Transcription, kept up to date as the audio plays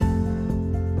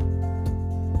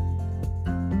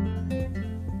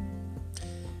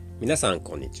皆さん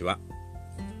こんにちは。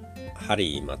ハ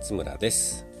リー松村で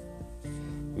す。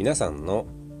皆さんの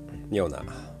ような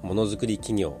ものづくり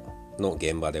企業の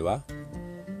現場では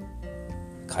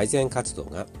改善活動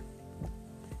が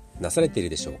なされている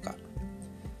でしょうか。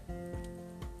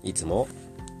いつも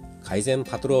改善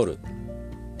パトロール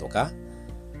とか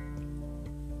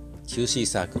QC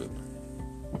サークル、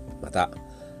また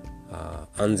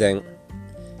安全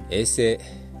衛生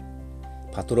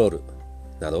パトロール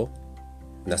など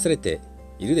なされて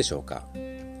いるでしょうか。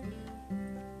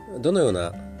どのよう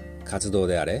な活動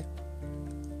であれ、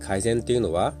改善という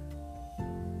のは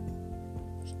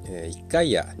1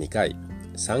回や2回、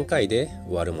3回で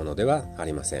終わるものではあ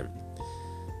りません。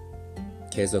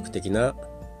継続的な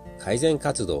改善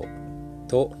活動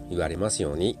と言われます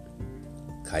ように、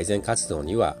改善活動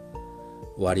には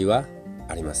終わりは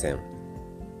ありません。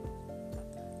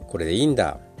これでいいん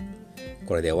だ、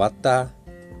これで終わった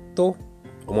と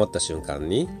思った瞬間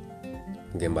に、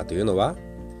現場というのは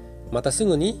またす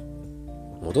ぐに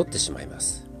戻ってしまいま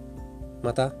す。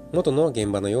また元の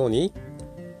現場のように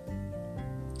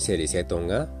整理整頓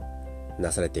が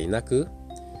なされていなく、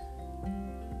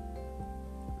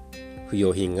不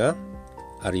要品が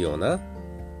あるような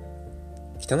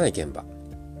汚い現場、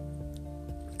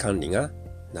管理が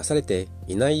なされて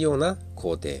いないような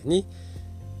工程に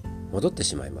戻って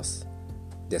しまいます。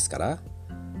ですから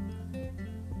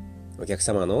お客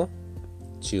様の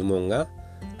注文が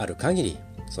ある限り、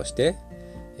そして、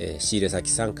仕入れ先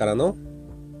さんからの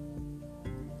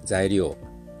材料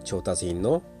調達品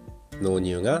の納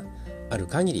入がある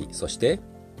限り、そして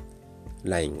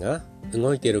ラインが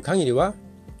動いている限りは、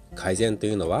改善と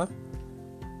いうのは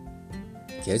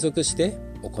継続して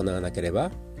行わなけれ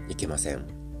ばいけません。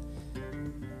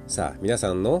さあ、皆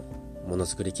さんのもの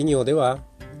づくり企業では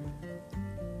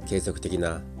継続的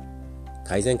な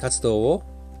改善活動を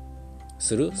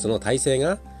するその体制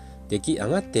が出来上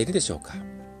がっているでしょうか。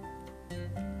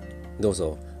どう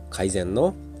ぞ改善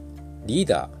のリー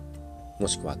ダー、も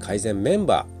しくは改善メン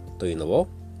バーというのを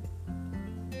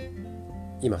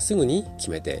今すぐに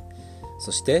決めて、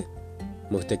そして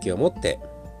目的を持って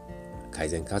改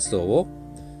善活動を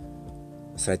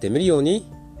されてみるよう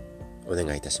にお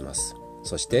願いいたします。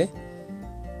そして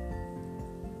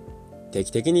定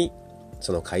期的に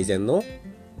その改善の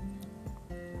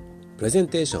プレゼン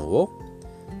テーションを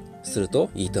すると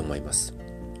いいと思います。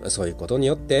そういうことに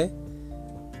よって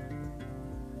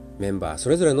メンバーそ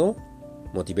れぞれの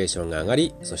モチベーションが上が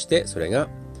り、そしてそれが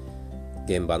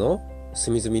現場の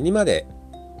隅々にまで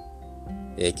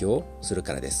影響する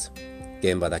からです。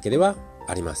現場だけでは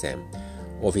ありません。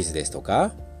オフィスですと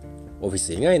かオフィ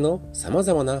ス以外のさま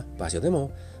ざまな場所で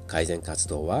も改善活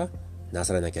動はな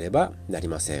されなければなり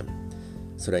ません。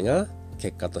それが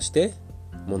結果として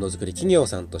ものづくり企業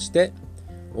さんとして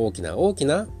大き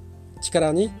な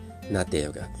力になって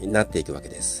いくわけ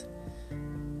です。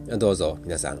どうぞ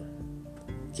皆さん、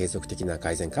継続的な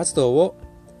改善活動を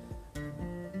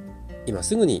今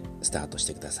すぐにスタートし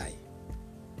てください。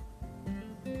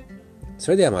そ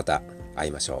れではまた会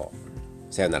いましょ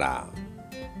う。さよなら。